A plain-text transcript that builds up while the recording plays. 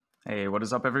Hey, what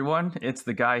is up, everyone? It's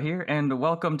the guy here, and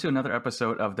welcome to another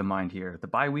episode of The Mind Here, the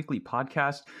bi weekly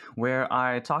podcast where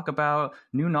I talk about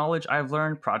new knowledge I've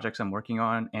learned, projects I'm working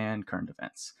on, and current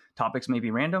events. Topics may be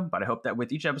random, but I hope that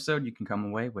with each episode you can come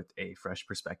away with a fresh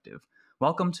perspective.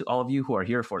 Welcome to all of you who are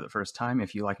here for the first time.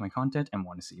 If you like my content and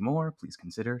want to see more, please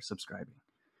consider subscribing.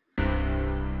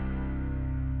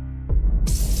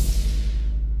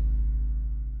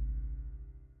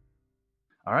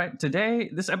 All right, today,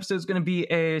 this episode is going to be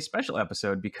a special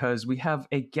episode because we have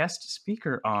a guest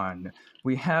speaker on.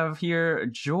 We have here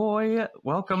Joy.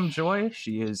 Welcome, Joy.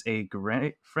 She is a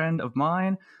great friend of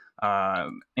mine.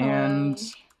 And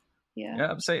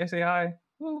Yeah. say hi.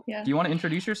 Yeah. Do you want to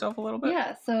introduce yourself a little bit?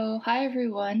 Yeah. So, hi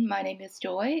everyone. My name is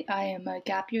Joy. I am a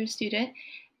gap year student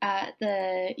at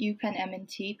the UPenn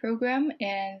M&T program,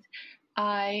 and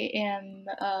I am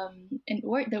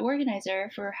the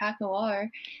organizer for HackOR.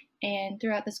 And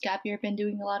throughout this gap year, I've been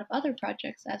doing a lot of other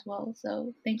projects as well.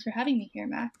 So, thanks for having me here,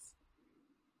 Max.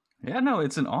 Yeah, no,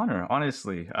 it's an honor,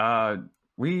 honestly.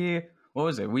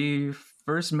 We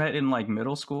first met in like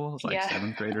middle school, it was like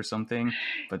seventh grade or something.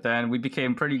 But then we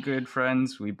became pretty good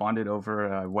friends. We bonded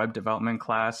over a web development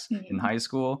class in high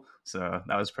school. So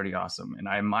that was pretty awesome. And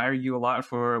I admire you a lot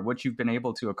for what you've been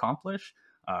able to accomplish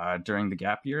during the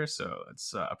gap year. So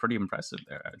it's pretty impressive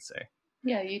there, I would say.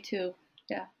 Yeah, you too.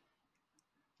 Yeah.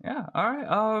 Yeah. All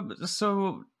right.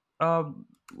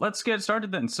 Let's get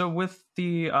started then. So with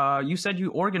the, you said you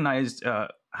organized a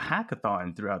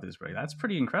hackathon throughout this break. That's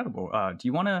pretty incredible. Do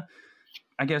you want to,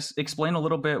 I guess, explain a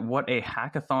little bit what a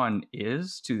hackathon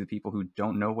is to the people who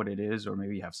don't know what it is, or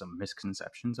maybe have some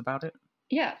misconceptions about it?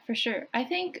 Yeah, for sure. I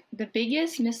think the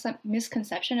biggest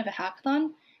misconception of a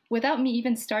hackathon, without me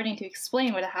even starting to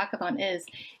explain what a hackathon is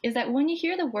that when you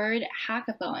hear the word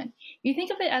hackathon, you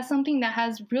think of it as something that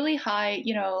has really high,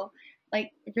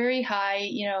 like very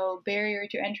high, barrier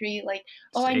to entry. Like,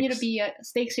 oh, I need to be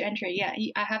stakes to entry. Yeah,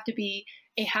 I have to be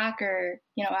a hacker,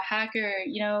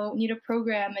 need a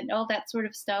program and all that sort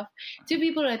of stuff to be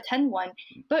able to attend one.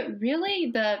 But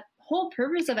really, the whole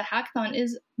purpose of a hackathon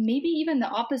is maybe even the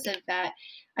opposite of that.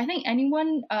 I think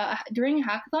anyone during a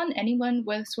hackathon, anyone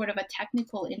with sort of a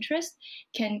technical interest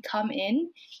can come in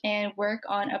and work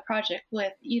on a project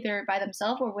with either by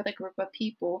themselves or with a group of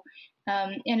people.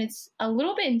 And it's a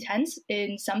little bit intense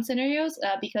in some scenarios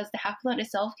because the hackathon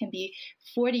itself can be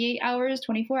 48 hours,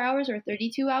 24 hours, or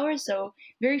 32 hours. So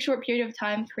very short period of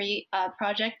time, create a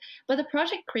project. But the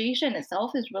project creation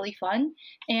itself is really fun.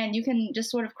 And you can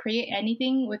just sort of create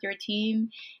anything with your team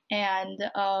and,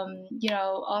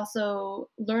 also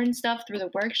learn stuff through the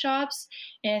workshops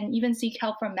and even seek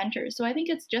help from mentors. So I think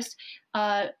it's just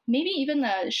maybe even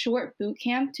a short boot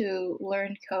camp to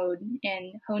learn code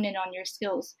and hone in on your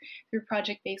skills through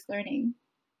project-based learning.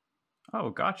 Oh,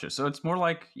 gotcha. So it's more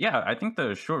like, I think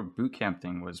the short boot camp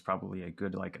thing was probably a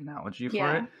good like analogy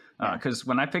for it. Because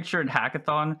when I pictured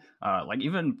hackathon, like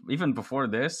even before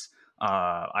this,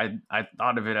 I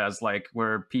thought of it as like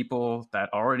where people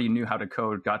that already knew how to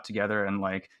code got together and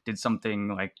like did something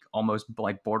like almost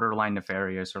like borderline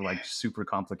nefarious or like super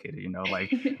complicated,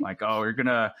 like, oh, we're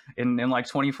gonna in like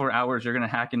 24 hours you're gonna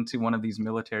hack into one of these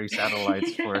military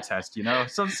satellites for a test,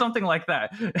 so something like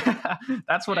that.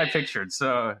 That's what I pictured.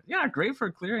 So yeah, great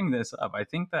for clearing this up. I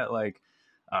think that like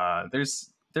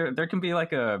there can be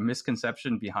like a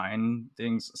misconception behind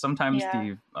things. Sometimes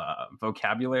the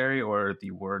vocabulary or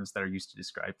the words that are used to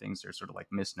describe things are sort of like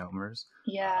misnomers.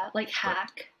 Like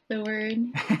hack, the word.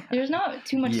 There's not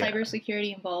too much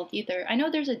cybersecurity involved either. I know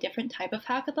there's a different type of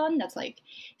hackathon that's like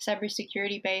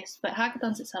cybersecurity based, but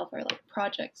hackathons itself are like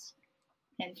projects.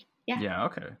 And yeah,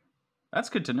 okay. That's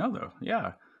good to know though.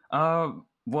 Yeah. So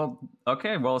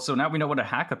now we know what a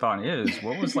hackathon is.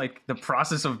 What was like the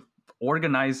process of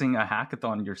organizing a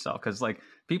hackathon yourself? Because like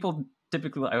people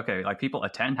typically people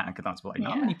attend hackathons, but like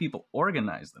not many people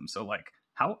organize them. So like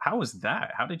how was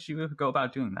that? How did you go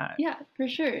about doing that? Yeah, for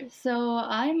sure. So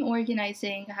I'm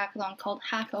organizing a hackathon called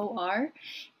HackOR,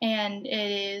 and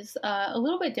it is a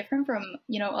little bit different from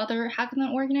other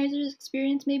hackathon organizers'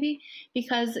 experience maybe,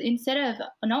 because instead of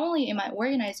not only am I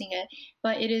organizing it,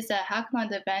 but it is a hackathon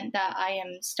event that I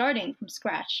am starting from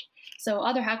scratch. So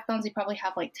other hackathons, they probably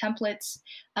have like templates.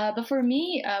 But for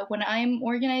me, when I'm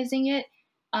organizing it,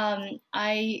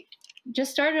 I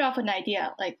just started off with an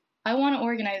idea. Like, I want to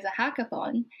organize a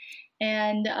hackathon.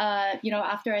 And,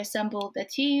 after I assembled the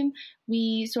team,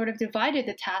 we sort of divided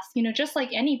the task, just like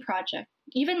any project,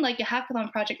 even like a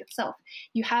hackathon project itself.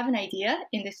 You have an idea.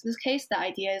 In this case, the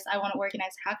idea is I want to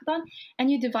organize a hackathon,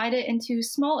 and you divide it into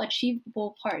small,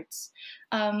 achievable parts.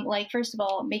 Like, first of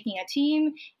all, making a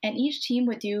team, and each team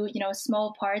would do,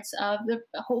 small parts of the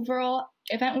overall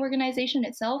event organization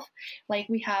itself. Like,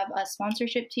 we have a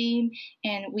sponsorship team,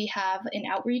 and we have an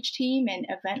outreach team, and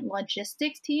event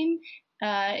logistics team,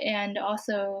 and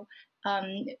also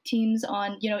teams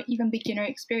on even beginner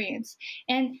experience.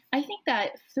 And I think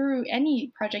that through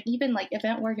any project, even like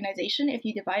event organization, if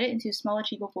you divide it into small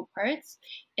achievable parts,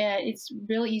 it's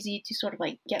really easy to sort of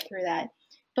like get through that.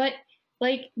 But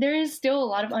like there is still a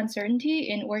lot of uncertainty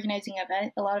in organizing an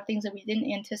event, a lot of things that we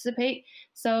didn't anticipate.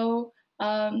 So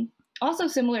also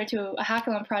similar to a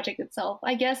hackathon project itself,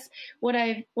 I guess what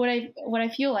I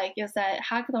feel like is that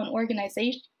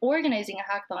organizing a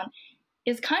hackathon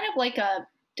is kind of like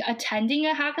attending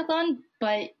a hackathon,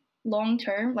 but long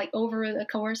term, like over the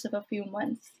course of a few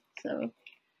months. So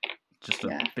just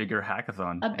a bigger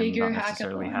hackathon, a bigger and not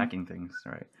necessarily hackathon. Hacking things,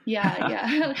 right?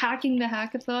 Yeah. Hacking the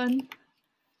hackathon.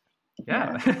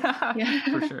 Yeah.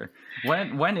 For sure.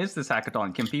 When is this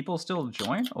hackathon? Can people still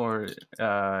join, or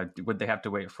would they have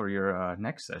to wait for your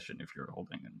next session if you're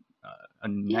holding a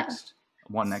next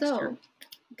year?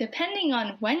 Depending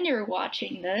on when you're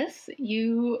watching this,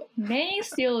 you may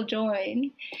still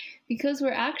join, because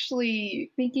we're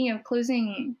actually thinking of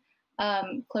closing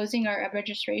our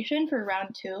registration for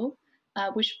round 2,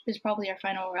 which is probably our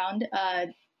final round,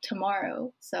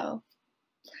 tomorrow. So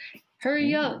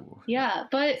hurry up. Yeah,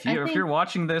 but if you're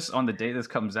watching this on the day this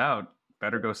comes out,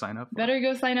 better go sign up.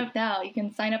 Go sign up now. You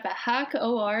can sign up at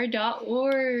hackor.org.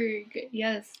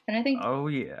 Yes, and I think. Oh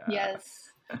yeah.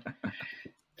 Yes.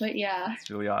 But yeah,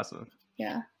 it's really awesome.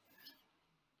 Yeah.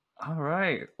 All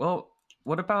right. Well,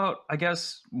 what about, I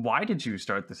guess, why did you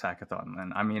start this hackathon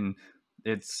then? I mean,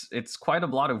 it's quite a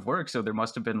lot of work, so there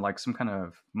must have been like some kind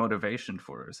of motivation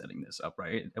for setting this up,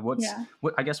 right?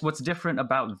 What's different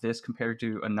about this compared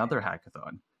to another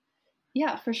hackathon?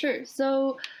 Yeah, for sure.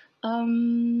 So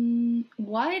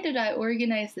why did I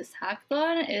organize this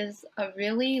hackathon is a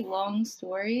really long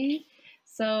story.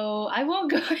 So I won't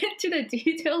go into the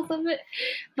details of it,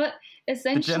 but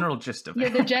essentially the general gist of it. Yeah,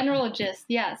 the general gist.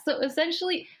 Yeah. So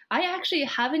essentially, I actually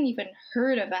haven't even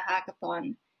heard of a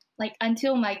hackathon like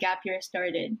until my gap year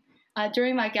started.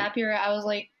 During my gap year, I was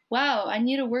like, wow, I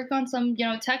need to work on some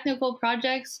technical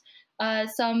projects,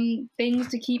 some things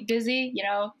to keep busy.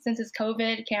 Since it's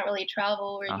COVID, can't really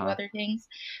travel or do other things.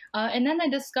 And then I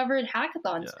discovered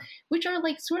hackathons, which are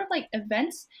like sort of like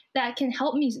events that can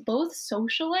help me both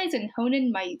socialize and hone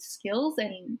in my skills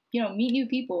and meet new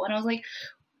people. And I was like,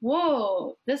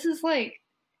 whoa, this is like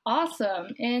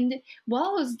awesome. And while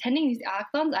I was attending these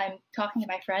hackathons, I'm talking to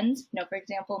my friends, for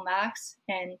example, Max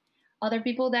and other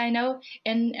people that I know,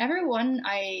 and everyone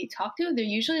I talk to, they're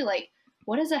usually like,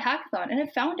 what is a hackathon? And I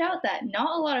found out that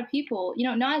not a lot of people,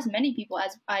 not as many people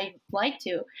as I'd like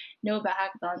to know about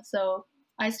hackathons. So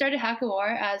I started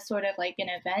HackOR as sort of like an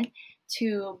event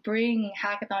to bring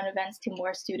hackathon events to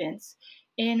more students.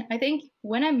 And I think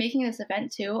when I'm making this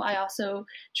event too, I also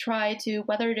try to,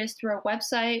 whether it is through our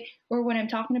website or when I'm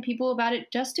talking to people about it,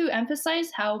 just to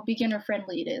emphasize how beginner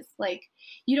friendly it is. Like,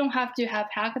 you don't have to have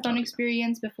hackathon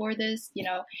experience before this,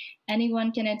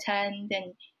 anyone can attend,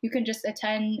 and you can just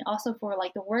attend also for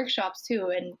like the workshops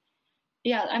too. And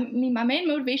yeah, I mean, my main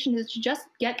motivation is to just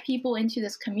get people into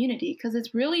this community, because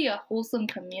it's really a wholesome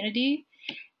community.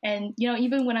 And,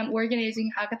 even when I'm organizing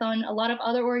hackathon, a lot of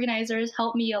other organizers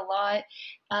help me a lot.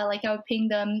 Like, I would ping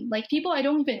them, like people I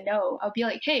don't even know. I'll be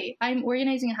like, hey, I'm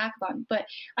organizing a hackathon, but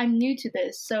I'm new to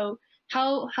this. So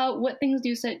what things do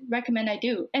you recommend I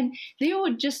do? And they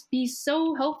would just be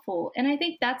so helpful. And I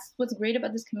think that's what's great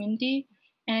about this community.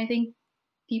 And I think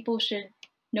people should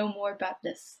know more about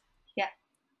this. Yeah.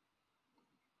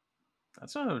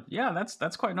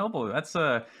 That's quite noble.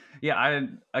 I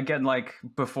again, like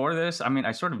before this, I mean,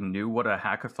 I sort of knew what a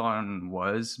hackathon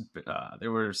was.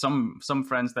 There were some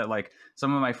friends that, like,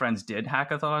 some of my friends did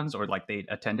hackathons, or like they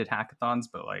attended hackathons,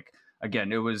 but like, again,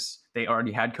 they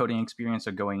already had coding experience.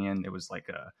 So going in, it was like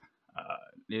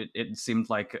it seemed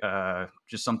like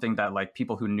just something that like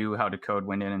people who knew how to code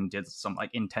went in and did some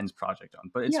like intense project on.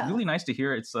 But it's really nice to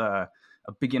hear it's a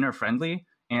beginner friendly.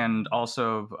 And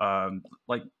also,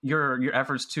 like your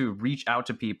efforts to reach out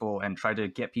to people and try to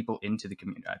get people into the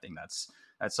community. I think that's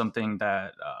something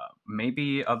that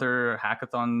maybe other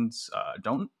hackathons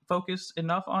don't focus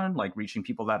enough on, like reaching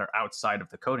people that are outside of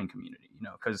the coding community.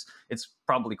 Because it's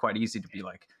probably quite easy to be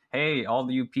like, hey, all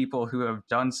you people who have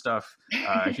done stuff,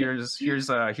 here's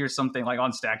something like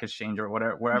on Stack Exchange or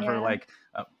whatever, wherever Yeah. like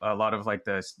a lot of like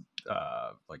this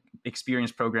like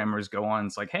experienced programmers go on.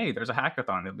 It's like, hey, there's a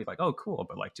hackathon. They'll be like, oh, cool.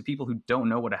 But like to people who don't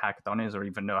know what a hackathon is or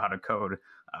even know how to code,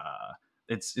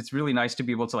 it's really nice to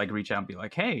be able to like reach out and be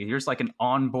like, hey, here's like an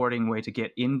onboarding way to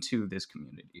get into this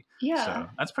community. Yeah. So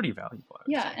that's pretty valuable, I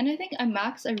would Yeah, say. and I think at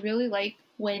Max, I really like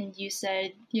when you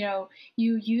said,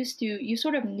 you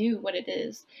sort of knew what it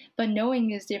is, but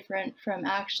knowing is different from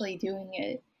actually doing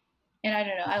it. And I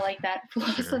don't know, I like that For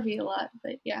sure. philosophy a lot.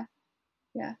 But yeah,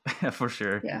 yeah, For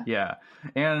sure. yeah, Yeah.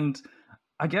 And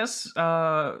I guess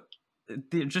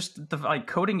just the like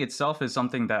coding itself is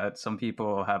something that some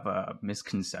people have a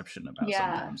misconception about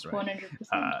yeah, sometimes, right?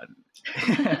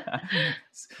 100%. Uh,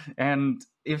 and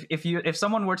if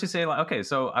someone were to say like, okay,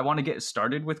 so I want to get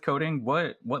started with coding,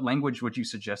 what language would you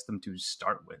suggest them to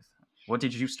start with? What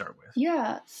did you start with?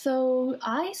 Yeah, so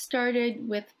I started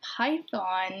with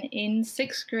Python in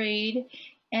 6th grade,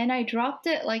 and I dropped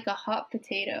it like a hot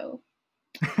potato.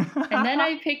 And then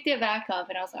I picked it back up,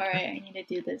 and I was all right. I need to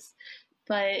do this.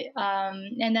 But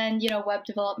and then web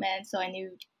development, so I knew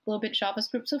a little bit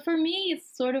JavaScript. So for me,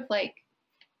 it's sort of like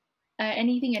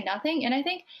anything and nothing. And I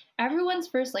think everyone's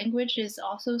first language is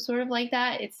also sort of like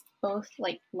that. It's both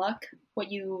like luck,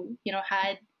 what you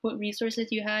had, what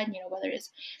resources you had, whether it's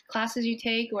classes you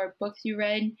take or books you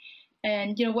read,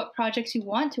 and what projects you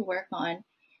want to work on.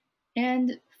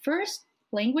 And first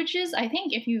languages, I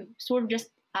think if you sort of just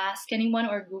ask anyone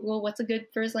or Google what's a good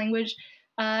first language,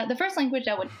 the first language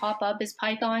that would pop up is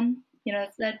Python.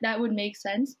 That would make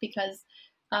sense because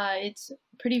it's a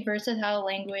pretty versatile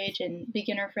language and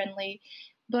beginner friendly.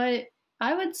 But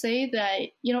I would say that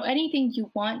anything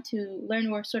you want to learn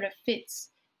or sort of fits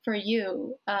for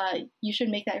you, you should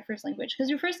make that your first language, because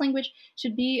your first language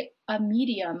should be a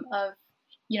medium of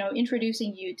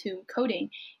introducing you to coding,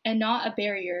 and not a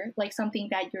barrier, like something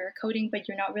that you're coding but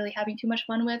you're not really having too much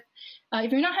fun with.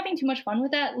 If you're not having too much fun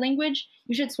with that language,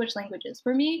 you should switch languages.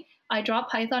 For me, I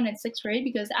dropped Python in 6th grade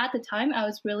because at the time I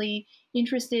was really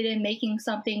interested in making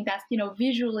something that's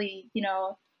visually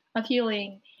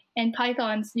appealing, and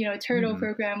Python's turtle Hmm.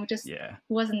 program just Yeah.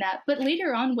 wasn't that. But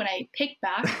later on, when I picked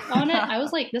back on it, I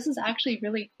was like, this is actually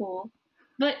really cool.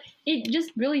 But it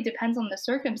just really depends on the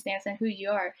circumstance and who you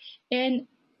are. And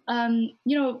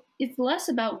it's less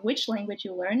about which language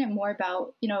you learn and more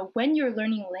about, when you're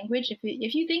learning a language,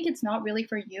 if you think it's not really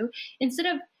for you, instead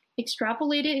of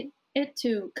extrapolating it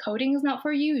to coding is not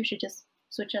for you, you should just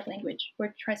switch that language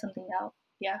or try something out.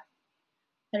 Yeah.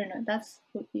 I don't know. That's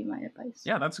would be my advice.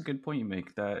 Yeah, that's a good point you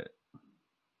make. That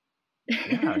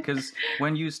yeah, because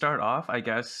when you start off, I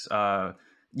guess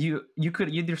you could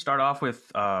either start off with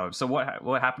so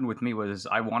what happened with me was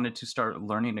I wanted to start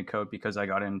learning to code because I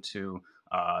got into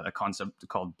a concept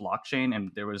called blockchain,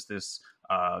 and there was this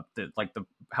like the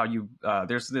how you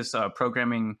there's this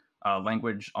programming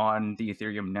language on the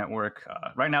Ethereum network.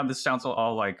 Right now, this sounds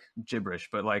all like gibberish,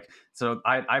 but like, so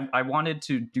I wanted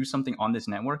to do something on this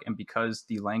network, and because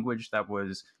the language that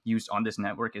was used on this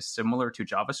network is similar to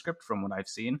JavaScript from what I've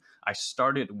seen, I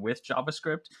started with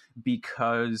JavaScript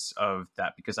because of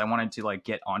that, because I wanted to like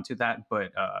get onto that,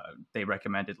 but they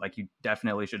recommended like you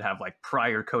definitely should have like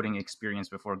prior coding experience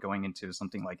before going into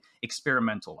something like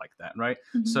experimental like that, right?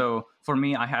 Mhm. So for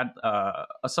me, I had a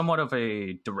somewhat of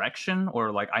a direction,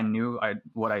 or like I knew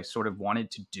what I sort of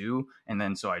wanted to do, and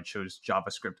then so I chose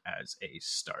JavaScript as a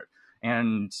start.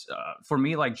 And for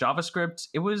me, like JavaScript,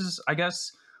 it was, I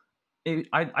guess,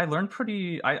 I learned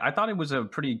pretty. I thought it was a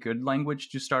pretty good language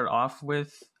to start off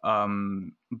with,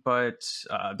 but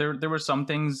there were some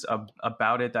things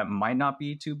about it that might not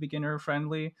be too beginner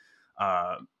friendly.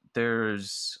 Uh,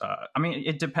 I mean,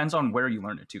 it depends on where you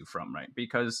learn it to from, right?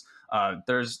 Because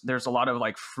there's a lot of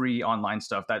like free online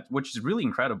stuff that which is really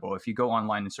incredible. If you go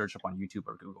online and search up on YouTube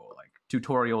or Google like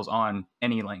tutorials on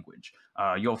any language,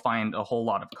 you'll find a whole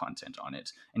lot of content on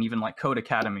it, and even like Code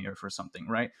Academy or for something,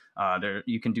 right? There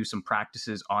you can do some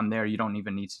practices on there. You don't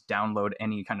even need to download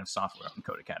any kind of software on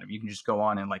Code Academy. You can just go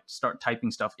on and like start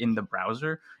typing stuff in the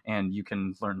browser, and you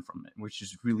can learn from it, which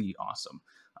is really awesome.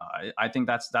 I think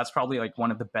that's probably like one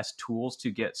of the best tools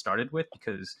to get started with,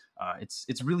 because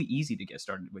it's really easy to get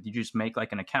started with. You just make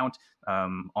like an account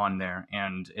on there,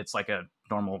 and it's like a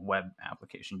normal web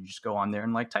application. You just go on there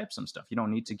and like type some stuff. You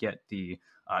don't need to get the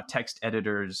text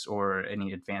editors or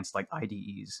any advanced like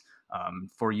IDEs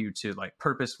for you to like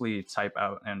purposefully type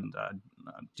out and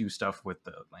do stuff with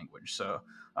the language. So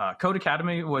Code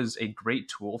Academy was a great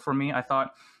tool for me, I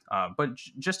thought. But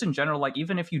just in general, like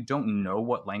even if you don't know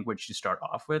what language to start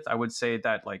off with, I would say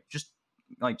that like just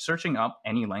like searching up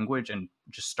any language and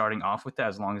just starting off with that,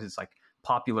 as long as it's like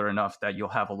popular enough that you'll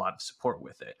have a lot of support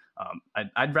with it.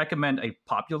 I'd recommend a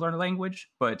popular language,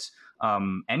 but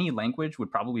any language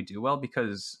would probably do well,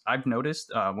 because I've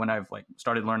noticed when I've like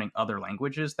started learning other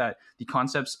languages that the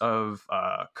concepts of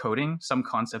coding, some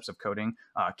concepts of coding,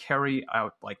 carry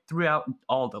out like throughout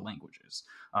all the languages.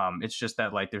 It's just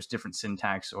that like there's different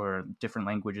syntax, or different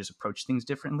languages approach things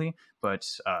differently. But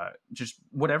just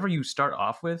whatever you start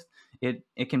off with, it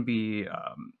can be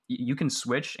you can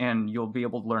switch, and you'll be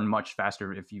able to learn much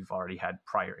faster if you've already had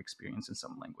prior experience in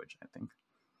some language, I think.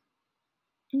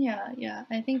 Yeah,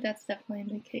 I think that's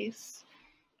definitely the case.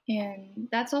 And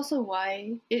that's also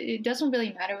why it doesn't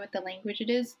really matter what the language it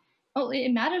is. Oh, it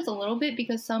matters a little bit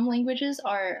because some languages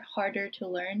are harder to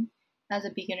learn as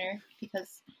a beginner,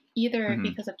 because either Hmm.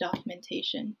 because of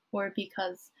documentation, or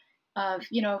because of,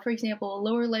 for example,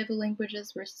 lower level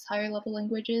languages versus higher level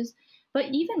languages. But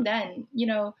even then,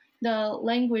 the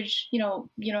language,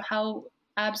 how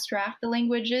abstract the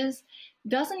language is,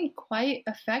 doesn't quite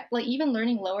affect, like, even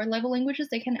learning lower level languages,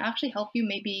 they can actually help you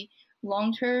maybe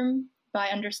long term by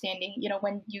understanding,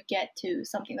 when you get to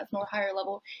something that's more higher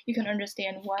level, you can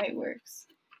understand why it works.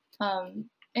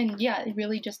 And yeah, it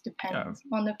really just Yeah. depends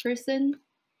on the person.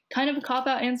 Kind of a cop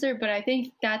out answer, but I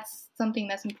think that's something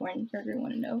that's important for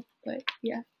everyone to know. But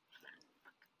yeah.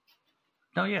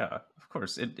 No, yeah, of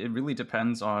course. It really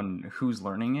depends on who's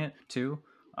learning it too.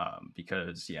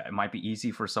 Because yeah, it might be easy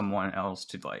for someone else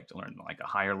to like to learn like a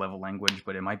higher level language,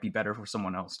 but it might be better for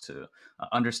someone else to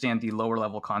understand the lower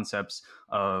level concepts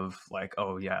of like,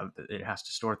 oh yeah, it has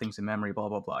to store things in memory, blah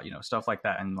blah blah, stuff like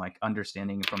that, and like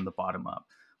understanding from the bottom up.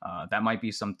 That might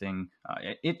be something.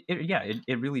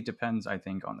 It really depends, I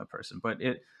think, on the person, but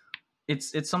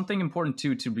it's something important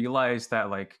too to realize that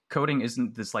like coding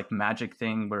isn't this like magic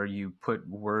thing where you put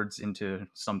words into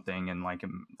something and like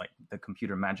the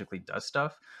computer magically does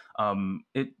stuff.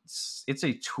 It's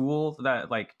a tool that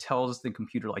like tells the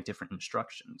computer like different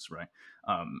instructions, right?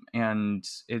 And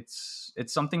it's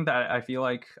something that I feel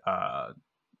like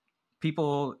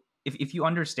people, if you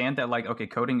understand that like, okay,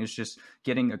 coding is just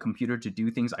getting a computer to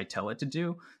do things I tell it to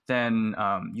do, then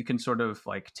you can sort of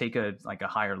like take a like a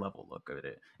higher level look at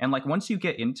it. And like once you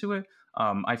get into it,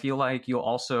 I feel like you'll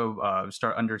also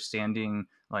start understanding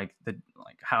like the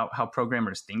like how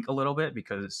programmers think a little bit,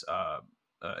 because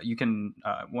you can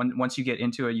once you get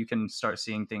into it, you can start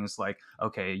seeing things like,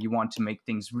 okay, you want to make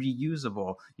things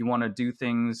reusable, you want to do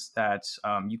things that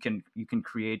you can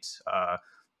create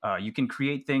you can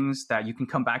create things that you can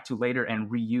come back to later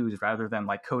and reuse, rather than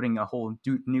like coding a whole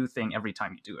new thing every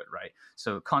time you do it, right?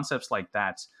 So concepts like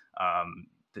that, um,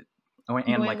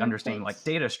 and like understanding like Boilerplates.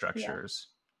 data Yeah. structures,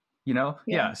 Yeah.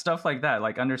 yeah, stuff like that,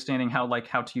 like understanding how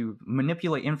to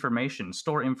manipulate information,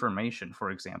 store information, for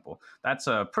example. That's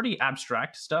pretty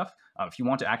abstract stuff. If you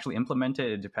want to actually implement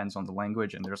it, it depends on the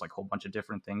language, and there's like a whole bunch of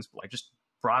different things. But like just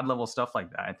broad level stuff like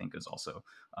that, I think is also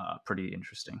pretty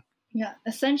interesting. Yeah,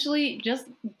 essentially just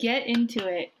get into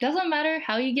it. Doesn't matter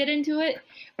how you get into it,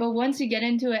 but once you get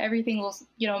into it, everything will,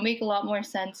 make a lot more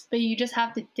sense. But you just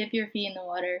have to dip your feet in the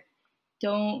water.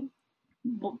 Don't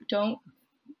don't,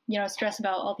 stress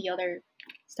about all the other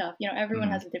stuff. Everyone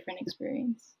Hmm. has a different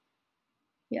experience.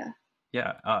 Yeah.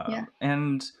 Yeah, Yeah.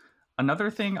 and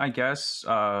another thing, I guess,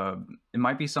 it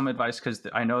might be some advice, because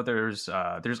I know there's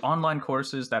online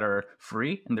courses that are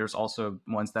free, and there's also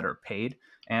ones that are paid.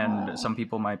 And Uh, some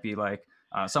people might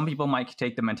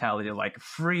take the mentality of like,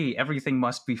 free, everything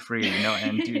must be free,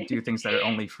 and do things that are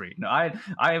only free. No,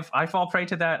 I fall prey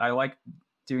to that. I like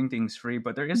doing things free,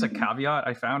 but there is a mhm. caveat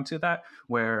I found to that,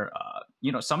 where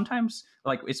sometimes,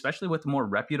 like especially with more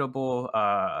reputable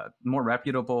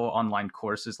online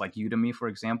courses like Udemy, for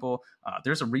example,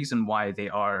 there's a reason why they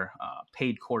are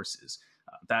paid courses.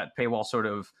 That paywall sort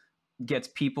of gets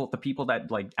the people that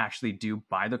like actually do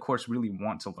buy the course really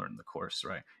want to learn the course,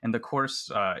 right? And the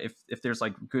course, if there's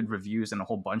like good reviews and a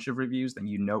whole bunch of reviews, then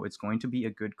it's going to be a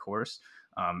good course.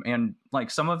 And like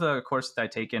some of the courses that I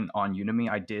taken on Udemy,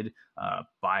 I did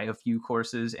buy a few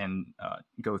courses and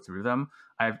go through them.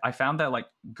 I found that like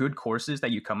good courses that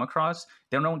you come across,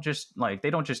 they don't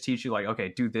just teach you like, okay,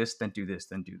 do this, then do this,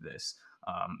 then do this.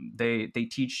 They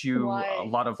teach you a Why?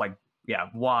 lot of like, yeah,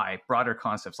 why, broader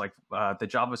concepts, like the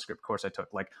JavaScript course I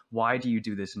took, like why do you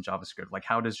do this in JavaScript, like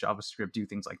how does JavaScript do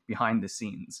things like behind the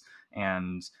scenes.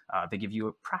 And they give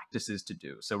you practices to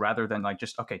do, so rather than like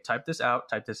just, okay, type this out,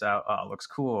 looks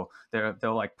cool,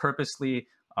 they'll like purposely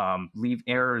leave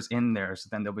errors in there, so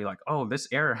then they'll be like, oh, this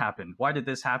error happened, why did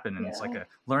this happen? And it's like Yeah. a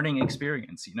learning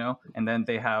experience, and then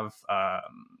they have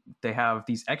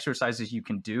these exercises you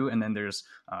can do, and then there's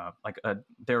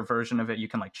their version of it you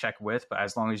can like check with, but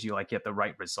as long as you like get the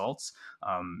right results,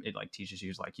 it like teaches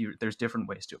you like there's different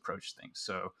ways to approach things.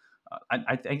 So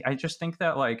I just think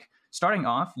that like starting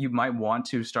off, you might want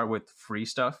to start with free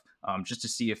stuff, just to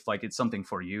see if like it's something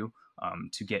for you,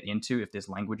 to get into, if there's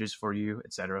languages for you,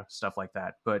 etc., stuff like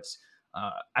that. But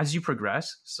as you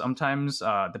progress, sometimes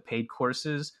the paid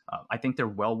courses, I think they're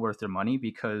well worth their money,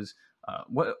 because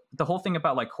what the whole thing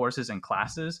about like courses and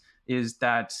classes is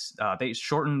that they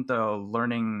shorten the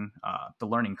learning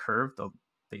curve.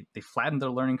 They flatten the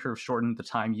learning curve, shorten the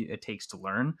time it takes to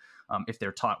learn, if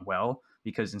they're taught well.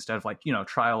 Because instead of like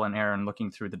trial and error and looking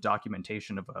through the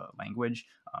documentation of a language,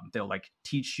 they'll like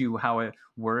teach you how it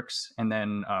works, and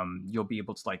then you'll be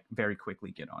able to like very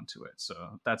quickly get onto it.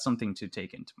 So that's something to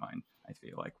take into mind, I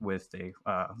feel like, with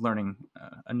learning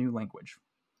a new language.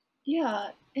 Yeah,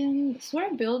 and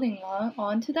sort of building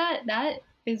onto that, that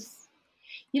is,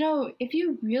 if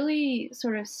you really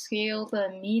sort of scale the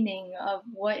meaning of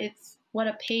what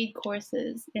a paid course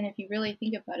is, and if you really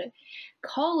think about it,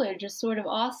 college is sort of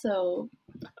also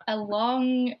a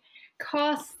long,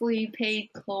 costly paid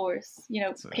course,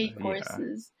 paid Yeah,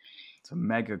 courses, it's a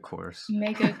mega course.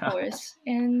 mega course.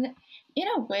 And in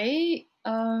a way,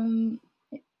 I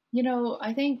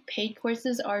think paid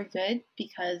courses are good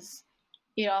because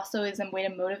it also is a way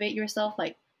to motivate yourself.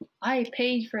 Like, I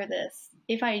paid for this.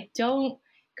 If I don't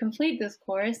complete this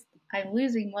course, I'm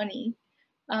losing money.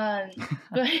 But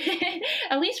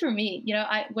at least for me,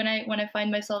 when I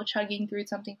find myself chugging through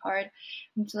something hard,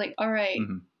 I'm just like, all right,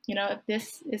 Mhm. if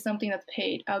this is something that's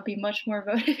paid, I'll be much more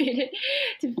motivated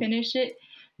to finish it.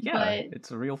 Yeah, But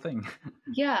it's a real thing.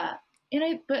 yeah,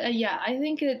 yeah, I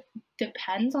think it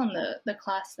depends on the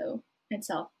class though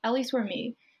itself. At least for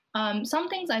me, some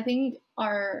things I think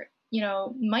are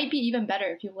might be even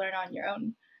better if you learn on your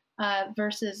own,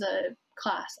 versus a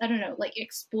class. I don't know, like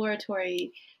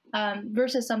exploratory,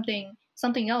 versus something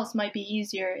else might be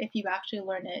easier if you actually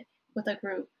learn it with a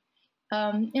group.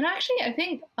 And actually, I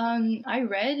think I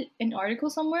read an article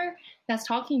somewhere that's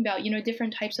talking about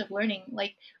different types of learning.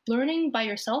 Like learning by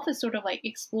yourself is sort of like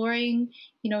exploring,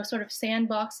 sort of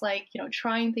sandbox, like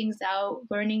trying things out,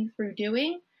 learning through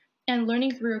doing, and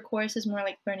learning through a course is more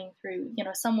like learning through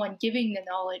someone giving the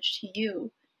knowledge to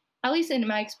you. At least in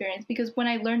my experience, because when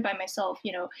I learned by myself,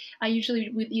 I usually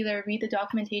would either read the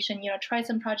documentation, try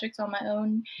some projects on my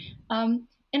own,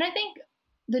 and I think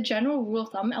the general rule of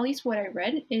thumb, at least what I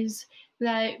read, is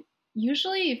that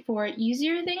usually for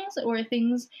easier things or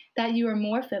things that you are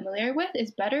more familiar with,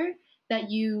 is better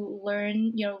that you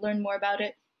learn more about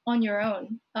it on your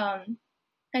own. And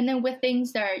then with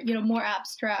things that are more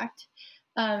abstract,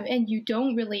 and you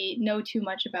don't really know too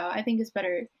much about, I think it's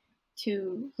better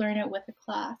to learn it with a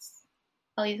class.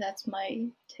 At least that's my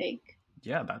take.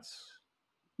 Yeah, that's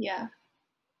Yeah.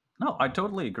 No, I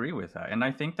totally agree with that. And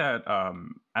I think that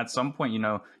at some point,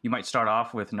 you might start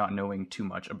off with not knowing too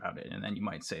much about it. And then you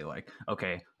might say, like,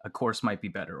 okay, a course might be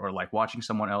better, or like watching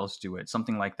someone else do it,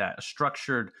 something like that. A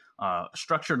structured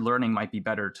learning might be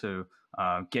better to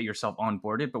get yourself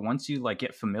onboarded. But once you like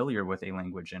get familiar with a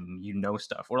language and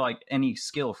stuff, or like any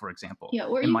skill, for example, Yeah.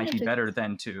 Or it even might be if it's, better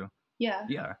than to yeah.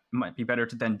 yeah, it might be better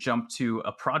to then jump to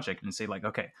a project and say like,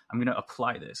 okay, I'm going to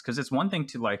apply this. Because it's one thing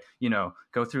to like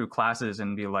go through classes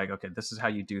and be like, okay, this is how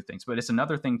you do things, but it's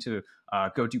another thing to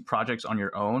go do projects on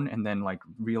your own and then like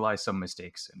realize some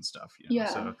mistakes and stuff. Yeah.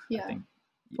 So I Yeah. think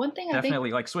One thing I think,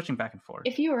 definitely like switching back and forth.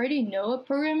 if you already know a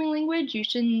programming language, you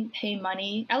shouldn't pay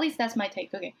money. At least that's my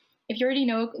take. Okay, if you already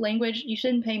know a language, you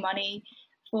shouldn't pay money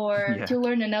Yeah. to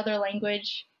learn another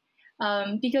language,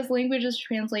 because languages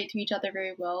translate to each other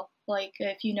very well. Like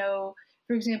if you know,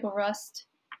 for example, Rust,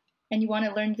 and you want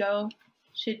to learn Go, you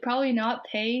should probably not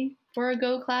pay for a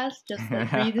Go class. Just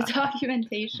like read the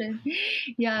documentation.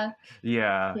 Yeah,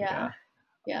 Yeah, yeah, yeah.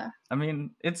 yeah, I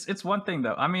mean, it's one thing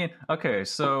though. I mean, okay,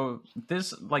 so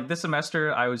this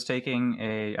semester I was taking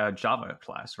a Java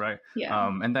class, right? yeah.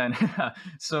 And then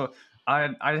so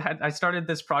I started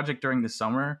this project during the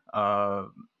summer.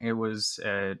 It was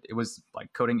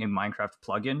like coding in Minecraft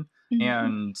plugin, Hmm.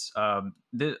 and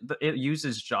it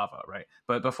uses Java, right?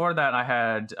 But before that, I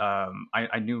had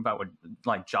I knew about what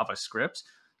like JavaScript.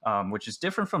 Which is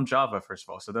different from Java, first of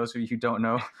all. So those of you who don't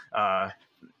know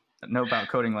about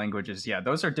coding languages, yeah,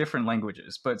 those are different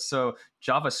languages. But so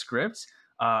JavaScript,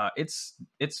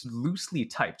 it's loosely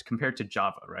typed compared to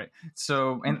Java, right?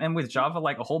 So and with Java,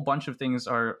 like a whole bunch of things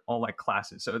are all like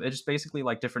classes. So it's just basically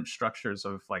like different structures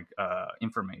of like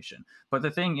information. But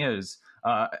the thing is,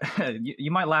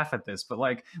 you might laugh at this, but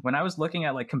like when I was looking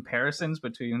at like comparisons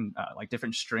between like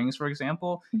different strings, for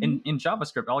example, Hmm. in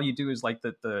JavaScript, all you do is like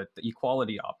the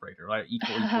equality operator, right?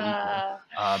 Equal, equal, equal.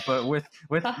 But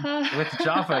with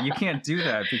Java, you can't do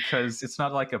that because it's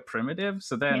not like a primitive.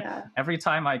 So then Yeah. every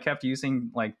time I kept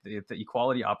using like the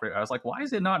equality operator, I was like, why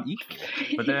is it not equal?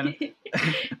 But then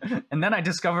and then I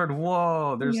discovered,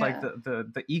 whoa, there's like Yeah.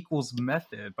 the equals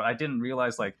method, but I didn't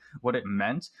realize like what it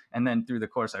meant. And then through the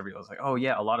course, I realized like, oh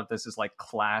yeah, a lot of this is like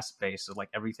class based. So like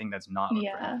everything that's not a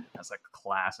primitive Yeah. has like a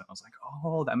class. And I was like,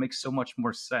 oh, that makes so much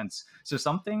more sense. So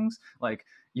some things like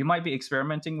you might be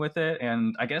experimenting with it,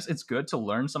 and I guess it's good to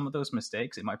learn some of those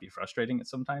mistakes. It might be frustrating at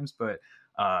sometimes, but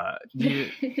you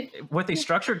with a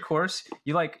structured course,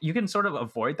 you can sort of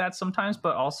avoid that sometimes,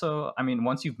 but also, I mean,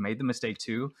 once you've made the mistake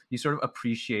too, you sort of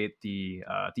appreciate the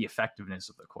effectiveness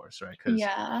of the course, right? Because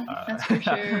Yeah, that's for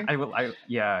sure.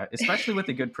 yeah, especially with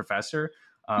a good professor,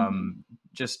 Hmm.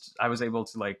 just I was able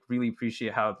to like really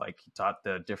appreciate how like he taught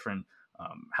the different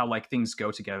how like things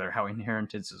go together, how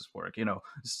inheritances work,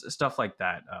 stuff like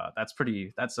that.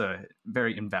 That's a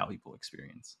very invaluable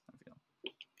experience, I feel.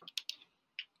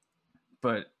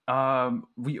 But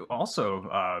we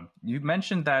also you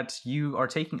mentioned that you are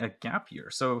taking a gap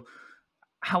year. So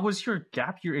how was your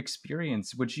gap year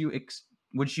experience? Would you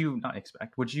not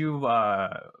expect? Would you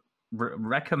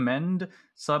recommend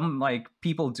some like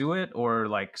people do it, or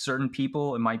like certain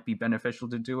people it might be beneficial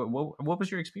to do it? What was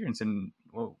your experience, and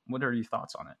what are your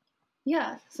thoughts on it?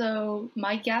 Yeah, so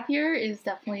my gap year is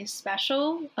definitely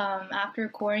special. After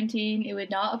quarantine, it would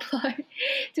not apply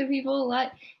to people a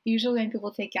lot. Usually, when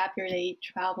people take gap year, they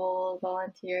travel,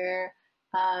 volunteer,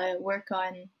 work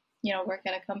on, work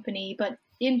at a company, but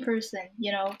in person,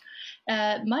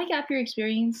 my gap year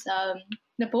experience,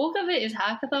 the bulk of it is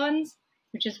hackathons,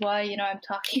 which is why, I'm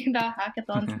talking about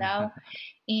hackathons now,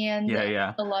 and Yeah,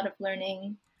 yeah. a lot of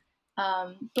learning.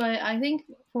 But I think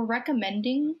for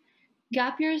recommending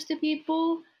gap years to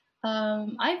people,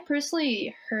 I've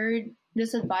personally heard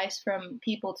this advice from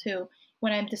people too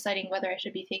when I'm deciding whether I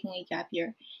should be taking a gap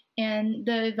year. And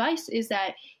the advice is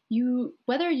that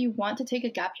whether you want to take a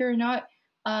gap year or not,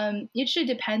 it should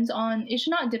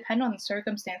not depend on the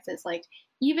circumstances. Like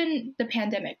even the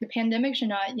pandemic should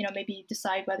not, maybe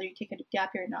decide whether you take a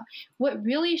gap year or not. What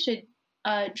really should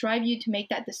drive you to make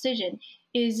that decision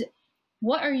is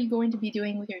what are you going to be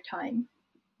doing with your time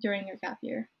during your gap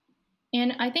year?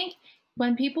 And I think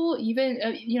when people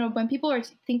when people are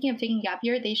thinking of taking gap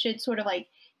year, they should sort of like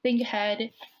think ahead,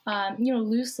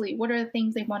 loosely. What are the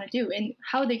things they want to do and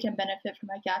how they can benefit from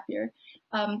a gap year?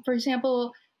 For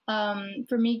example,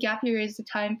 for me, gap year is the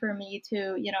time for me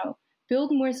to,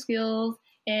 build more skills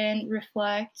and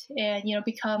reflect and,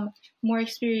 become more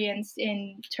experienced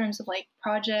in terms of like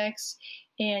projects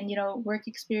and, work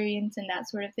experience and that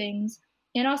sort of things.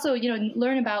 And also,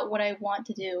 learn about what I want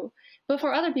to do. But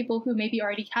for other people who maybe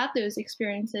already have those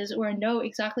experiences or know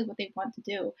exactly what they want to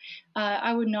do,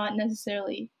 I would not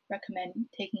necessarily recommend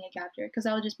taking a gap year because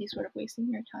that would just be sort of wasting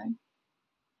your time.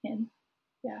 And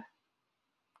yeah,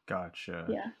 Gotcha.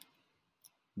 yeah.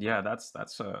 Yeah, that's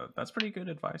pretty good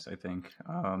advice, I think.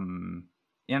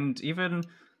 And even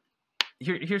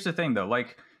here's the thing though,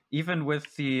 like even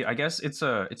with the, I guess it's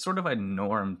sort of a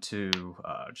norm to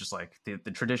just like the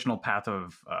traditional path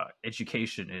of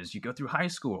education is you go through high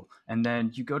school and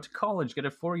then you go to college, get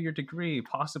a 4-year degree,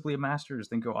 possibly a master's,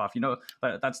 then go off.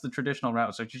 That's the traditional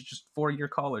route. So just 4-year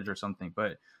college or something.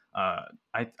 But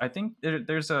I think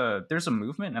there's a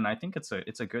movement, and I think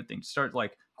it's a good thing to start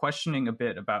like questioning a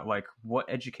bit about like what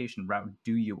education route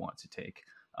do you want to take,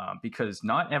 because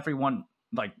not everyone,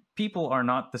 like people are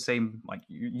not the same, like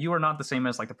you are not the same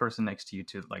as like the person next to you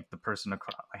to like the person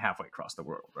across, like, halfway across the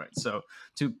world, right? So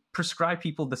to prescribe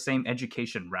people the same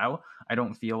education route, I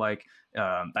don't feel like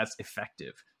that's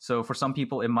effective. So for some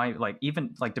people it might, like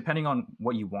even like depending on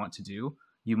what you want to do,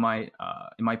 you might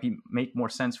it might be make more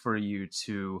sense for you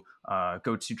to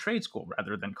go to trade school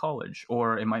rather than college,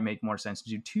 or it might make more sense to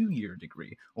do 2-year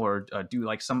degree, or do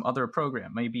like some other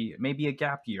program, maybe a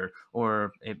gap year,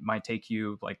 or it might take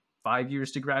you like 5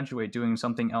 years to graduate doing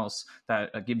something else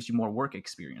that gives you more work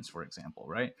experience, for example,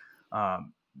 right?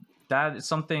 Um, that is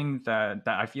something that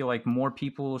I feel like more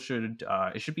people should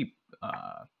it should be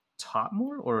taught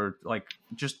more, or like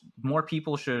just more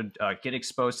people should get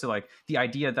exposed to like the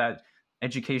idea that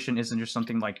education isn't just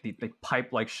something like the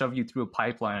pipe, like shove you through a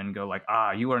pipeline and go like,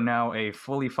 you are now a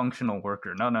fully functional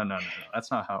worker. No, no, no, no, no.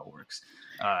 That's not how it works.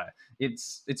 uh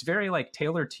it's very like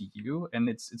tailored to you, and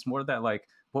it's more that like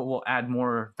what will add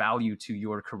more value to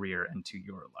your career and to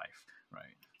your life,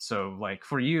 right? So like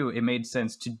for you, it made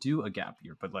sense to do a gap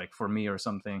year, but like for me or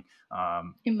something,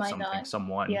 It might not.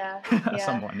 someone, Yeah, yeah,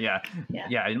 someone, yeah, yeah.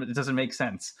 yeah, it doesn't make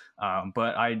sense.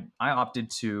 But I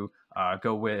opted to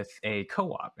go with a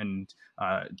co-op, and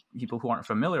people who aren't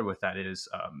familiar with that is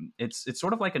it's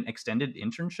sort of like an extended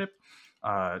internship.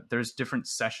 There's different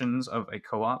sessions of a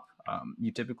co-op.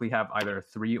 You typically have either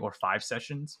 3 or 5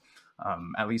 sessions,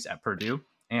 at least at Purdue,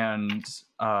 and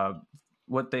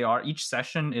what they are, each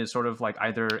session is sort of like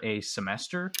either a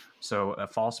semester, so a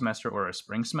fall semester or a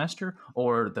spring semester,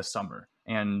 or the summer,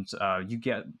 and you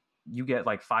get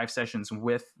like 5 sessions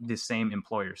with the same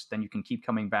employers. Then you can keep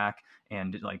coming back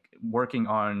and like working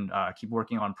on keep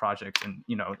working on projects, and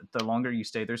you know, the longer you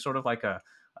stay, there's sort of like a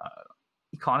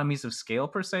economies of scale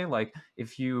per se. Like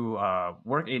if you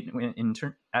work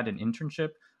at an internship,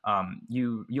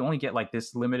 you only get like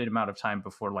this limited amount of time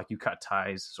before like you cut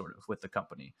ties sort of with the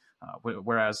company.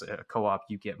 Whereas a co-op,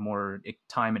 you get more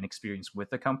time and experience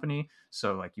with the company,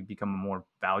 so like you become a more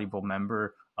valuable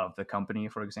member of the company,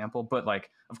 for example. But like,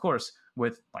 of course,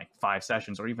 with like 5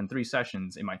 sessions or even 3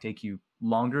 sessions, it might take you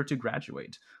longer to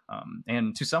graduate.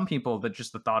 And to some people, that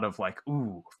just the thought of like,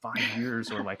 ooh, 5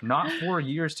 years or like not 4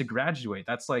 years to graduate,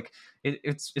 that's like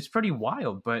it's pretty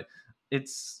wild. But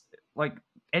it's like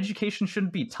education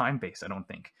shouldn't be time based, I don't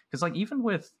think, because like even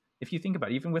with, if you think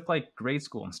about it, even with like grade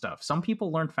school and stuff, some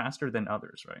people learn faster than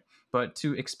others, right? But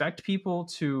to expect people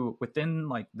to within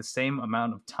like the same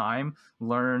amount of time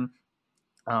learn,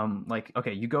 like,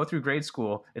 okay, you go through grade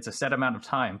school, it's a set amount of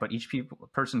time, but each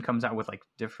person comes out with like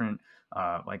different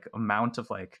like amount of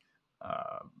like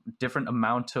uh, different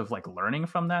amount of like learning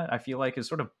from that, I feel like is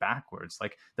sort of backwards.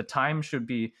 Like the time should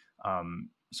be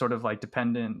sort of like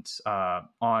dependent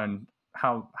on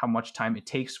how much time it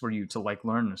takes for you to like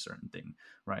learn a certain thing,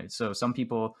 right? So some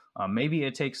people, maybe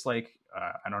it takes like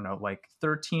I don't know, like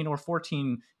 13 or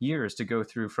 14 years to go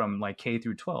through from like K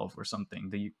through 12 or something,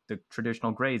 the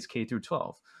traditional grades K through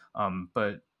 12.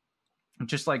 But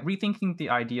just like rethinking the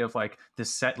idea of like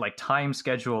this set like time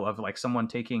schedule of like someone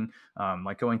taking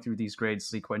like going through these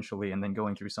grades sequentially and then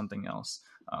going through something else.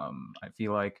 I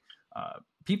feel like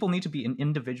people need to be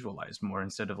individualized more,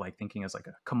 instead of like thinking as like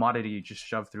a commodity just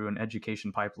shoved through an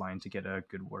education pipeline to get a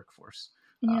good workforce.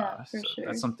 Yeah, for So sure.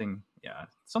 that's something, yeah,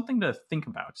 something to think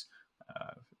about,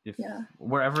 if Yeah.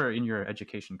 wherever in your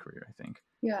education career, I think.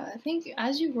 Yeah, I think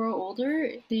as you grow older,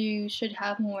 you should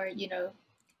have more,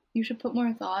 you should put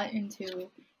more thought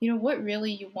into, what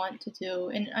really you want to do.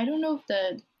 And I don't know if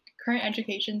the current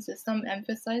education system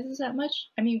emphasizes that much.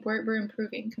 I mean, we're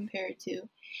improving compared to,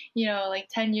 like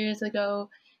 10 years ago.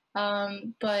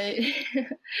 But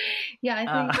yeah, I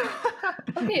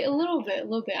think, okay, a little bit, a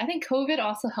little bit. I think COVID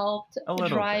also helped A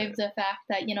little drive bit, the fact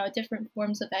that, different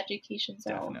forms of educations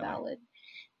are all definitely. valid.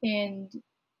 And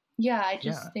yeah, I Yeah.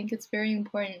 just think it's very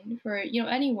important for,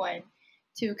 anyone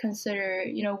to consider,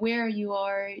 where you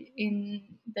are in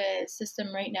the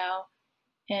system right now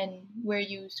and where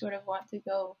you sort of want to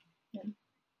go. And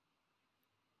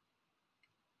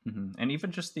And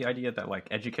even just the idea that like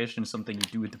education is something you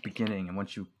do at the beginning, and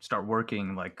once you start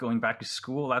working, like going back to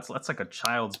school, that's like a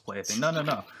child's play thing. No, no,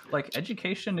 no. Like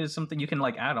education is something you can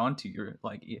like add on to your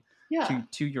like yeah,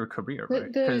 to your career,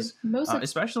 right? the Because most,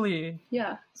 especially,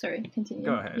 yeah, sorry, go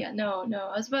continue. ahead. Yeah, no, no,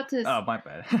 I was about to, Oh, my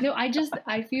bad. no,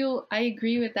 I feel I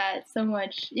agree with that so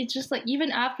much. It's just like,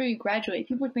 even after you graduate,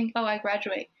 people think, oh, I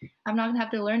graduate, I'm not gonna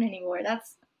have to learn anymore.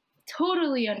 That's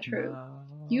totally untrue.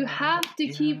 You No, have to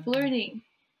yeah. keep learning.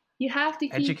 You have to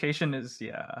keep, Education is,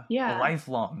 yeah, yeah,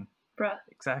 lifelong. bruh,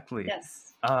 Exactly.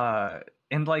 yes. uh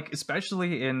and like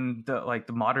especially in the like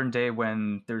the modern day,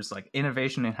 when there's like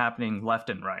innovation happening left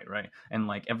and right, right, and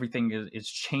like everything is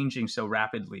changing so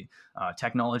rapidly,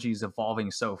 technology is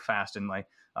evolving so fast, and like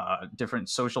different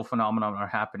social phenomena are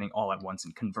happening all at once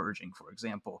and converging, for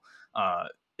example.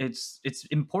 It's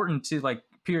important to like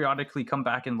periodically come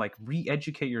back and like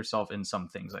re-educate yourself in some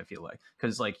things, I feel like,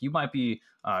 because like you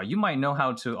might know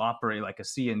how to operate like a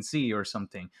CNC or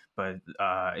something, but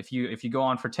if you go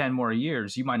on for 10 more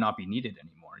years, you might not be needed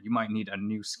anymore. You might need a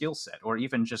new skill set, or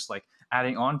even just like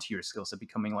adding on to your skill set,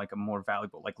 becoming like a more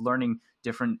valuable, like learning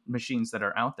different machines that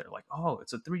are out there. Like, oh,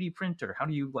 it's a 3D printer. How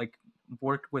do you like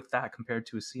work with that compared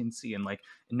to a CNC, and like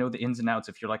know the ins and outs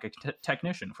if you're like a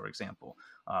technician, for example.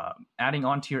 Adding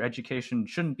on to your education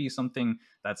shouldn't be something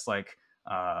that's like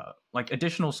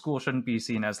additional school shouldn't be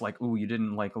seen as like, ooh, you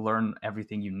didn't like learn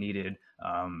everything you needed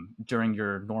during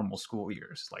your normal school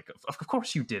years. Like of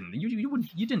course you didn't.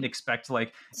 You didn't expect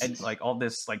like all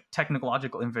this like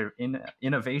technological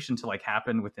innovation to like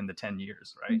happen within the 10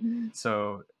 years, right? Mm-hmm.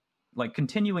 So like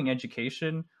continuing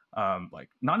education, like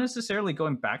not necessarily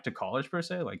going back to college per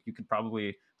se. Like you could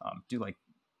probably do like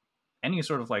any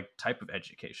sort of like type of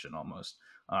education almost,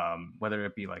 whether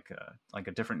it be like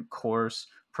a different course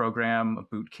program, a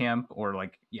boot camp, or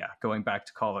like going back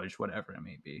to college, whatever it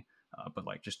may be. But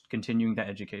like just continuing that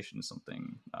education is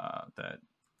something that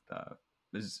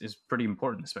is pretty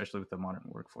important, especially with the modern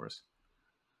workforce.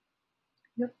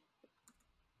 Yep.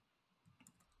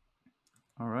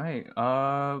 All right.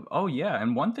 Oh yeah,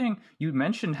 and one thing you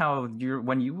mentioned how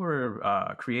when you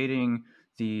were creating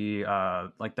the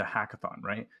like the hackathon,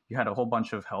 right? You had a whole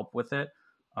bunch of help with it.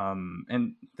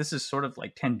 And this is sort of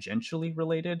like tangentially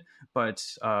related, but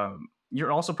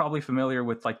you're also probably familiar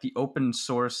with like the open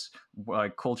source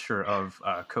culture of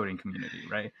coding community,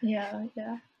 right? Yeah,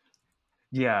 yeah.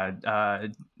 Yeah.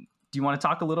 Do you want to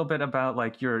talk a little bit about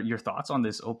like your thoughts on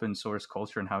this open source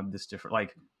culture and how this different,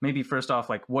 like maybe first off,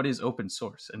 like what is open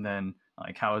source, and then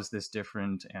like how is this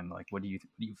different, and like what do you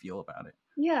feel about it?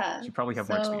 Yeah. You probably have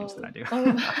more experience than I do.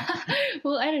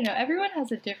 Well, I don't know. Everyone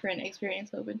has a different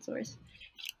experience with open source.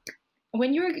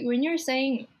 When you're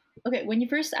saying, okay, when you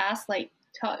first asked like,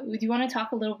 do you want to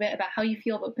talk a little bit about how you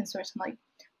feel about open source? I'm like,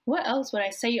 what else would I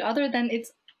say other than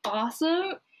it's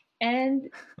awesome? And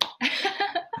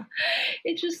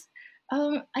it just,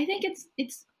 I think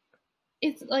it's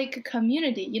like a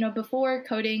community, you know, before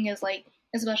coding is like,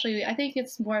 especially, I think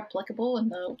it's more applicable in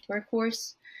the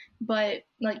workforce, but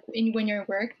like when you're in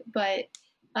work, but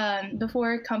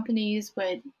before companies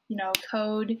would, you know,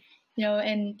 code, you know,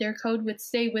 and their code would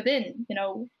stay within, you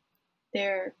know,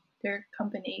 their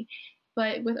company.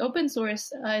 But with open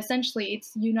source, essentially,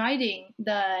 it's uniting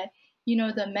the, you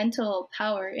know, the mental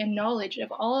power and knowledge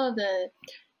of all of the,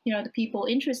 you know, the people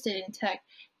interested in tech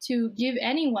to give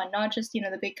anyone, not just, you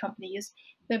know, the big companies,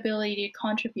 the ability to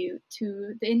contribute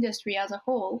to the industry as a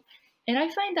whole. And I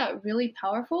find that really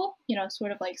powerful, you know,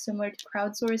 sort of like similar to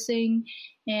crowdsourcing.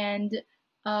 And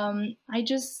I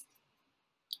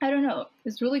don't know,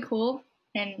 it's really cool,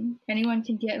 and anyone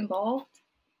can get involved.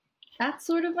 That's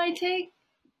sort of my take.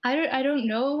 I don't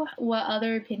know what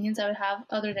other opinions I would have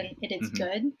other than it is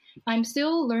good. I'm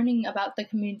still learning about the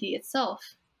community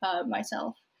itself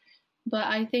myself, but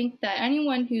I think that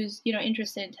anyone who's, you know,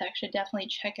 interested in tech should definitely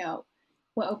check out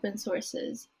what open source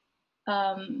is.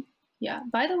 Yeah.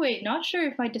 By the way, not sure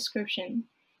if my description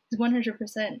is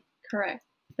 100% correct,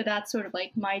 but that's sort of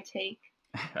like my take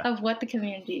of what the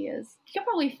community is. You can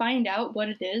probably find out what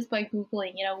it is by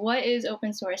Googling, you know, what is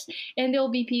open source? And there'll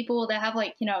be people that have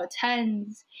like, you know,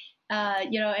 tens,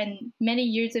 you know, and many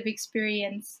years of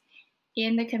experience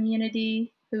in the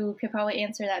community who could probably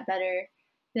answer that better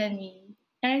than me.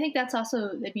 And I think that's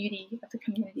also the beauty of the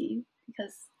community,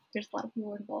 because there's a lot of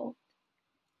people involved.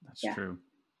 That's true.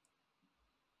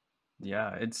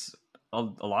 Yeah, it's a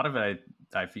lot of it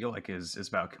I feel like is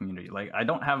about community. Like I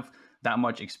don't have that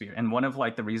much experience, and one of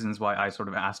like the reasons why I sort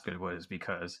of asked it was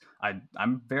because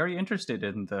I'm very interested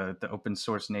in the open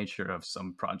source nature of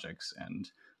some projects, and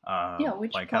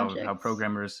like projects? how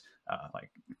programmers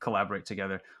like collaborate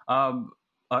together.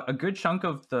 A good chunk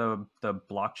of the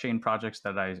blockchain projects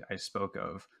that I spoke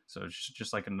of, so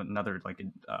just like another like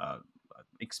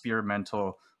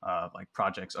experimental like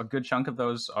projects, a good chunk of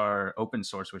those are open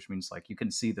source, which means like you can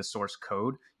see the source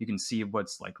code, you can see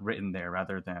what's like written there,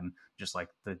 rather than just like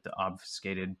the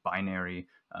obfuscated binary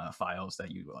files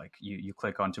that you like you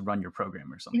click on to run your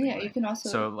program or something. Yeah, right? You can also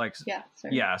so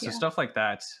stuff like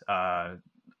that.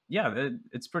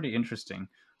 It's pretty interesting.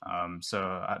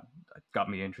 So it got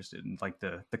me interested in like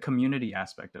the community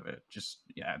aspect of it. Just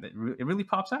it really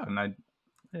pops out, and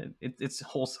it's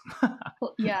wholesome.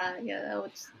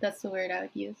 That's the word I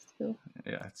would use too.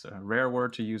 Yeah, it's a rare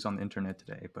word to use on the internet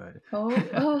today, but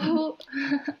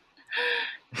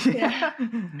yeah.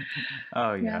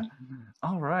 Oh yeah.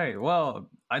 All right. Well,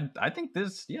 I think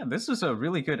this was a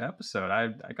really good episode.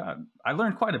 I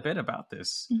learned quite a bit about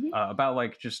this, about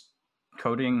like just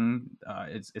coding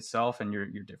itself and your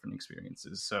different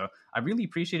experiences. So I really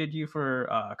appreciated you for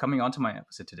coming onto my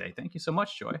episode today. Thank you so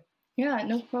much, Joy. Yeah,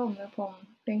 no problem.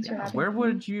 Thanks for having me. Where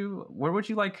would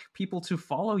you like people to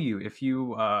follow you if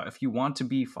you want to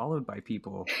be followed by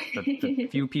people, the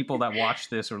few people that watch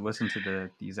this or listen to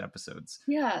these episodes?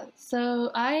 Yeah,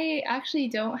 so I actually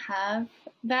don't have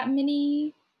that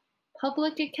many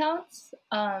public accounts,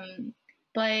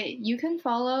 but you can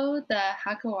follow the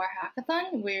HackaOR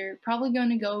Hackathon. We're probably going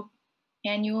to go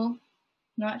annual,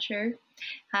 not sure,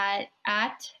 at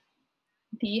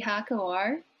the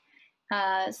HackaOR.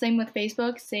 Same with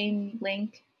Facebook, same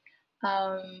link.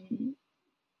 And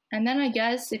then I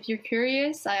guess if you're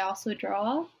curious, I also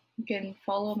draw. You can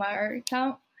follow my art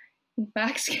account.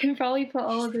 Max can probably put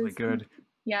all of this. Really good.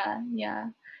 Yeah.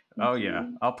 Oh yeah,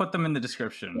 I'll put them in the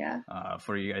description Yeah.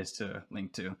 For you guys to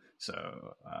link to.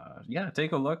 So yeah,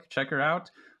 take a look, check her out.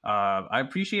 I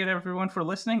appreciate everyone for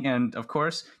listening, and of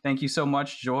course, thank you so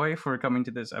much, Joy, for coming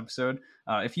to this episode.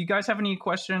 If you guys have any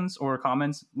questions or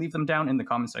comments, leave them down in the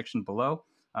comment section below.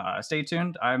 Stay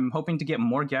tuned. I'm hoping to get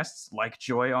more guests like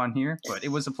Joy on here, but it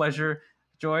was a pleasure.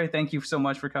 Joy, thank you so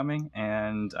much for coming,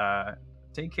 and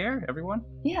take care, everyone.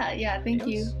 Yeah, thank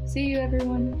you. See you,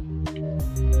 everyone.